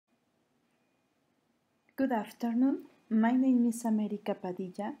Good afternoon. My name is America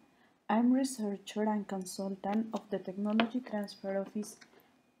Padilla. I'm researcher and consultant of the Technology Transfer Office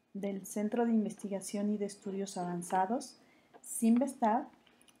del Centro de Investigación y de Estudios Avanzados, CIMBESTAB,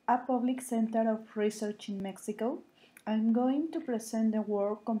 a public center of research in Mexico. I'm going to present the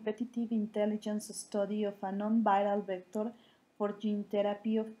work Competitive Intelligence Study of a non-viral vector for gene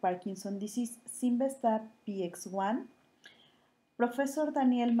therapy of Parkinson disease, CIMBESTAB PX1. Professor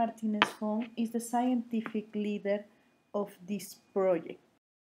Daniel Martínez-Fong is the scientific leader of this project.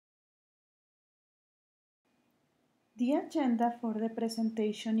 The agenda for the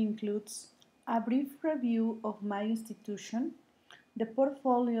presentation includes a brief review of my institution, the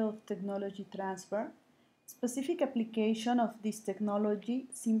portfolio of technology transfer, specific application of this technology,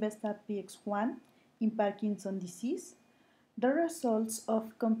 CIMBESTAB PX1, in Parkinson disease, the results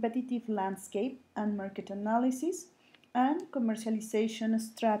of competitive landscape and market analysis, and commercialization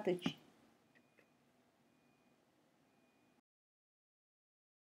strategy.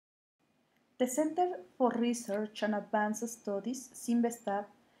 The Center for Research and Advanced Studies, CIMBESTAB,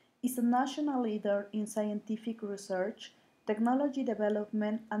 is a national leader in scientific research, technology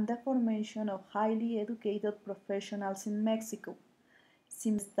development, and the formation of highly educated professionals in Mexico.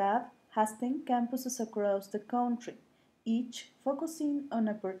 CIMBESTAB has 10 campuses across the country, each focusing on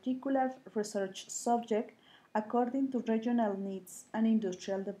a particular research subject according to regional needs and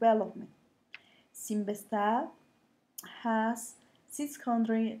industrial development. CIMBESTAB has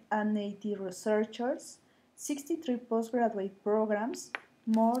 680 researchers, 63 postgraduate programs,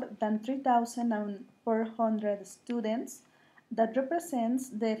 more than 3,400 students. That represents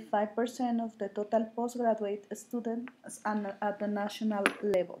the 5% of the total postgraduate students at the national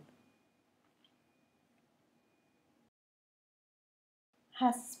level.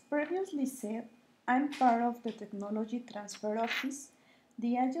 As previously said, I'm part of the Technology Transfer Office,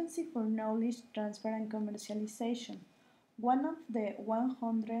 the Agency for Knowledge Transfer and Commercialization, one of the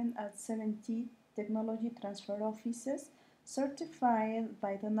 170 technology transfer offices certified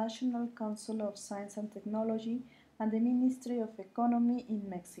by the National Council of Science and Technology and the Ministry of Economy in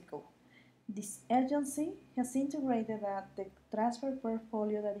Mexico. This agency has integrated a tech transfer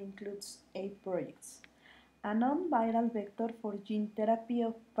portfolio that includes 8 projects: a non-viral vector for gene therapy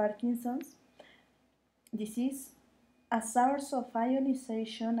of Parkinson's disease, a source of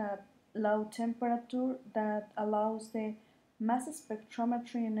ionization at low temperature that allows the mass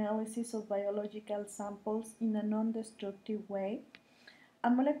spectrometry analysis of biological samples in a non-destructive way, a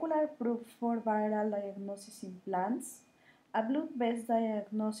molecular proof for viral diagnosis in plants, a blood-based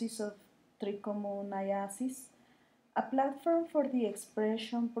diagnosis of trichomoniasis, a platform for the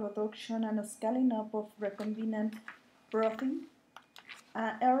expression, production, and scaling up of recombinant protein,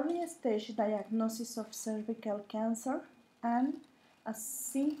 an early-stage diagnosis of cervical cancer, and a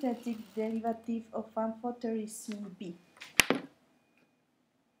synthetic derivative of amphotericin B.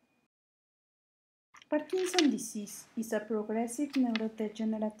 Parkinson's disease is a progressive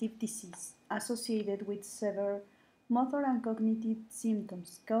neurodegenerative disease associated with severe motor and cognitive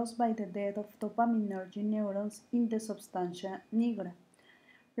symptoms caused by the death of dopaminergic neurons in the substantia nigra.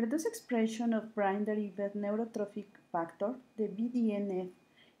 Reduced expression of brain-derived neurotrophic factor, the BDNF,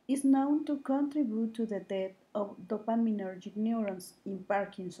 is known to contribute to the death of dopaminergic neurons in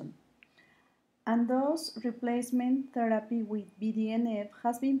Parkinson, and thus replacement therapy with BDNF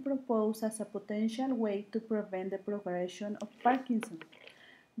has been proposed as a potential way to prevent the progression of Parkinson.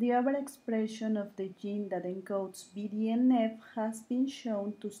 The overexpression of the gene that encodes BDNF has been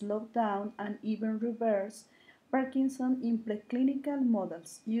shown to slow down and even reverse Parkinson in preclinical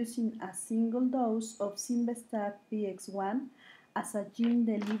models using a single dose of CIMBESTAB PX1 as a gene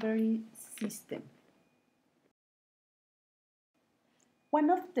delivery system. One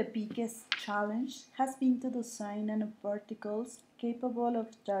of the biggest challenges has been to design nanoparticles capable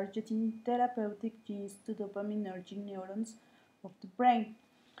of targeting therapeutic genes to dopaminergic neurons of the brain.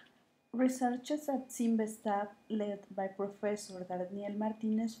 Researchers at CIMBESTAB, led by Professor Daniel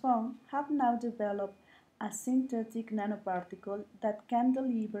Martínez-Fong, have now developed a synthetic nanoparticle that can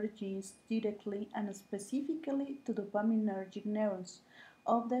deliver genes directly and specifically to dopaminergic neurons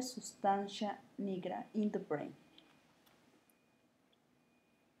of the substantia nigra in the brain.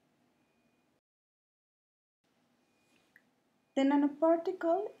 The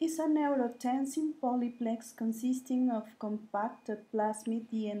nanoparticle is a neurotensin polyplex consisting of compacted plasmid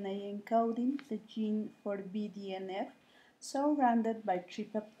DNA encoding the gene for BDNF, surrounded by 3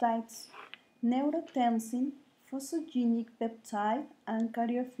 peptides: neurotensin, fusogenic peptide, and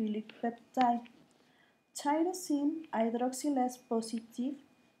karyophilic peptide. Tyrosine hydroxylase positive,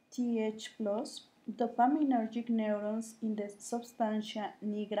 TH+, dopaminergic neurons in the substantia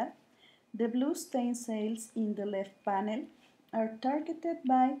nigra, The blue stain cells in the left panel are targeted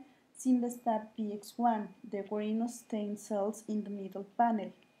by Simvastatin PX1, the green stain cells in the middle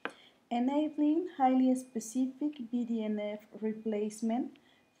panel, enabling highly specific BDNF replacement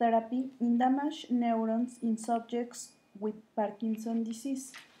therapy in damaged neurons in subjects with Parkinson's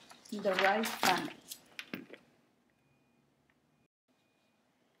disease in the right panel.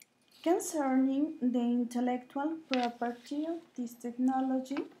 Concerning the intellectual property of this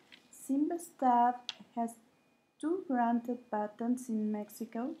technology, Simvastatin has 2 granted patents in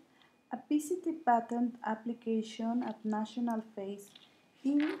Mexico, a PCT patent application at national phase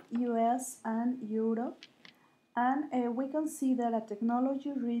in US and Europe, and we consider a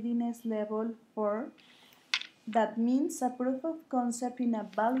technology readiness level 4. That means a proof of concept in a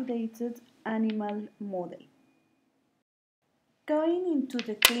validated animal model. Going into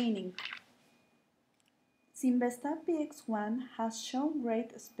the clinic, Simvastatin PX1 has shown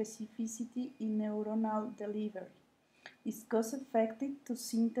great specificity in neuronal delivery, is cost-effective to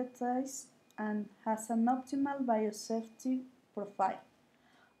synthesize, and has an optimal biosafety profile,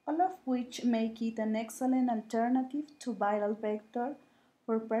 all of which make it an excellent alternative to viral vector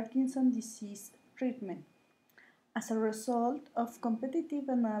for Parkinson's disease treatment. As a result of competitive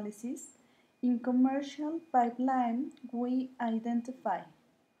analysis, in commercial pipeline, we identify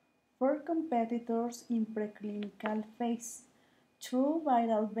 4 competitors in preclinical phase, 2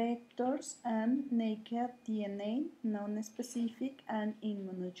 viral vectors and naked DNA, non-specific and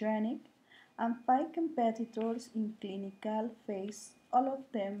immunogenic, and 5 competitors in clinical phase, all of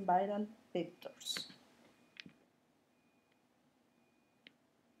them viral vectors.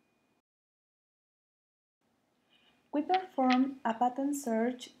 We performed a patent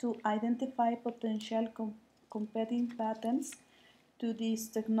search to identify potential competing patents to this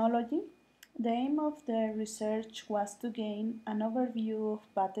technology. The aim of the research was to gain an overview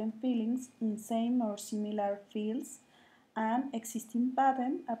of patent filings in same or similar fields and existing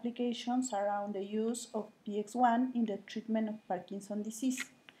patent applications around the use of PX1 in the treatment of Parkinson's disease.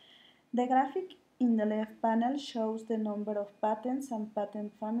 The graphic in the left panel shows the number of patents and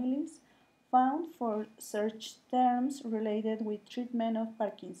patent families found for search terms related with treatment of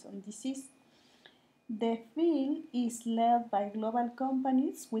Parkinson's disease. The field is led by global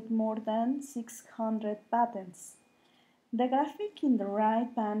companies with more than 600 patents. The graphic in the right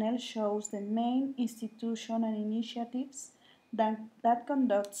panel shows the main institutions and initiatives that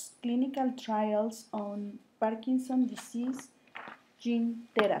conducts clinical trials on Parkinson's disease gene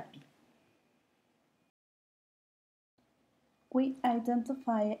therapy. We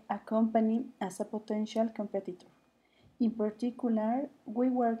identify a company as a potential competitor. In particular, we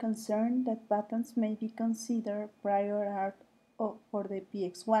were concerned that patents may be considered prior art for the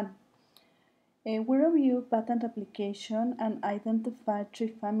PX1. We reviewed patent application and identified 3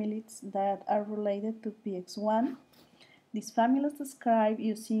 families that are related to PX1. These families describe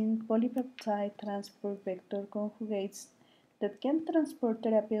using polypeptide transport vector conjugates that can transport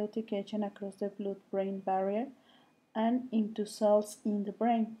therapeutic agent across the blood-brain barrier and into cells in the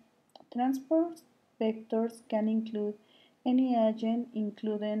brain. Transport vectors can include any agent,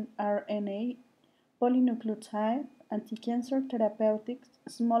 including RNA, polynucleotide, anti-cancer therapeutics,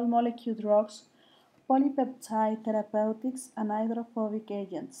 small molecule drugs, polypeptide therapeutics, and hydrophobic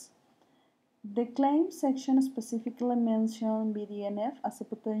agents. The claim section specifically mentions BDNF as a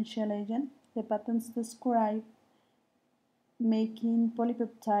potential agent. The patents describe making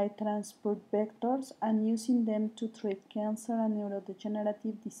polypeptide transport vectors and using them to treat cancer and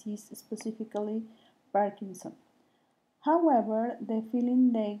neurodegenerative disease, specifically Parkinson. However, the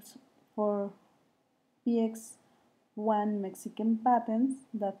filing dates for PX1 Mexican patents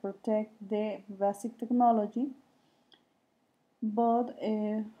that protect the basic technology but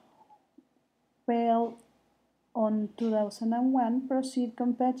fell on 2001 proceed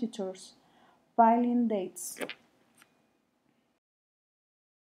competitors' filing dates.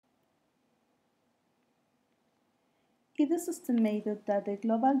 It is estimated that the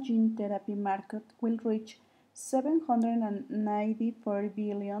global gene therapy market will reach $794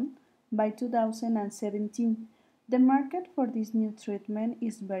 billion by 2017. The market for this new treatment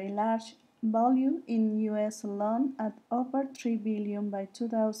is very large, valued in US alone at over $3 billion by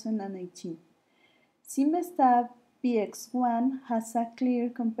 2018. Simvastatin PX1 has a clear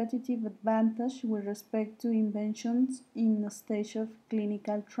competitive advantage with respect to inventions in the stage of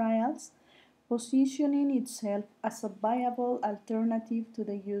clinical trials, positioning itself as a viable alternative to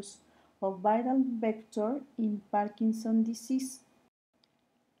the use of viral vector in Parkinson's disease.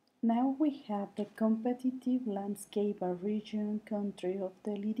 Now we have the competitive landscape by region country of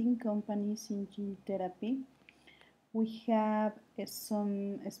the leading companies in gene therapy. We have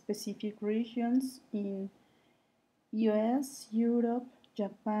some specific regions in US, Europe,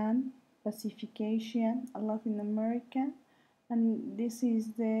 Japan, Pacific Asia, Latin America, and this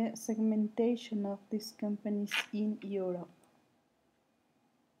is the segmentation of these companies in Europe.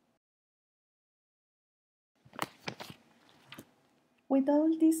 With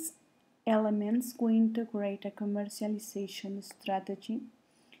all these elements, we integrate a commercialization strategy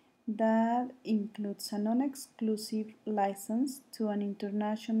that includes a non-exclusive license to an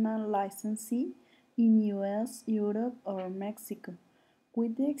international licensee in US, Europe, or Mexico,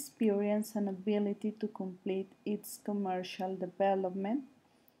 with the experience and ability to complete its commercial development,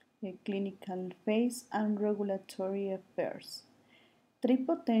 clinical phase, and regulatory affairs. 3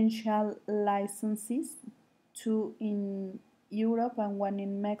 potential licenses, 2 in Europe and 1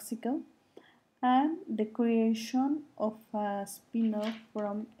 in Mexico, and the creation of a spin-off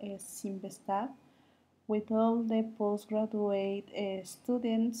from Symbestab with all the postgraduate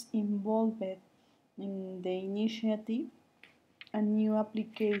students involved in the initiative, a new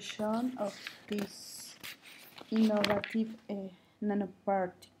application of this innovative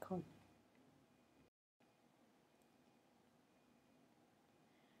nanoparticle.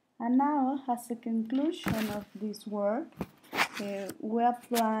 And now, as a conclusion of this work, we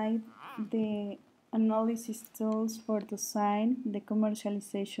applied the analysis tools for design, the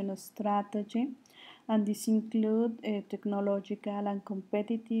commercialization strategy, and this include technological and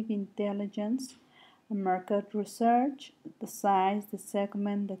competitive intelligence, market research, the size, the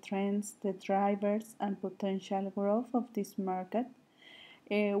segment, the trends, the drivers, and potential growth of this market.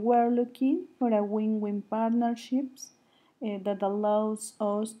 We're looking for a win-win partnerships that allows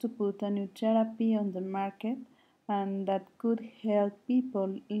us to put a new therapy on the market and that could help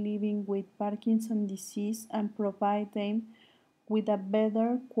people living with Parkinson's disease and provide them with a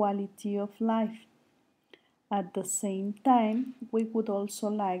better quality of life. At the same time, we would also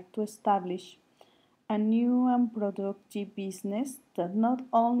like to establish a new and productive business that not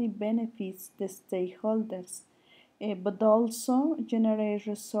only benefits the stakeholders, but also generates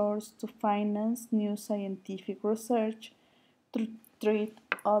resources to finance new scientific research to treat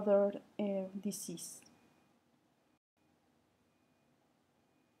other diseases.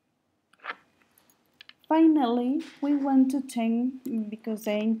 Finally, we want to thank because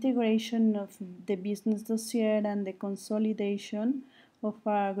the integration of the business dossier and the consolidation of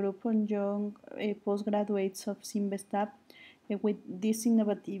a group of young postgraduates of Symbestab with this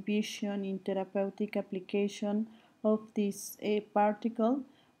innovative vision in therapeutic application of this particle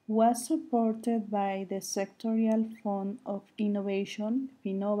was supported by the Sectorial Fund of Innovation,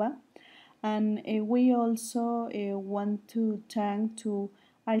 FINOVA, and we also want to thank to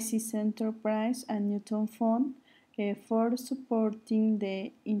IC's Enterprise and Newton Fund for supporting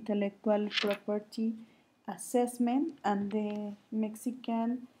the intellectual property assessment and the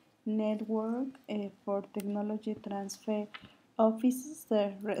Mexican Network for Technology Transfer Offices,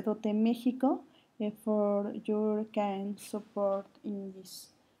 the Redote Mexico, for your kind support in this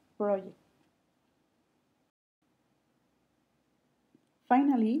project.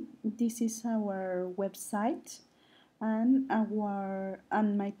 Finally, this is our website and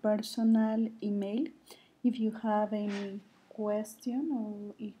my personal email. If you have any question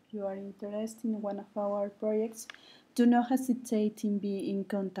or if you are interested in one of our projects, do not hesitate in being in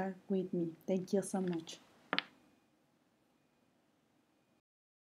contact with me. Thank you so much.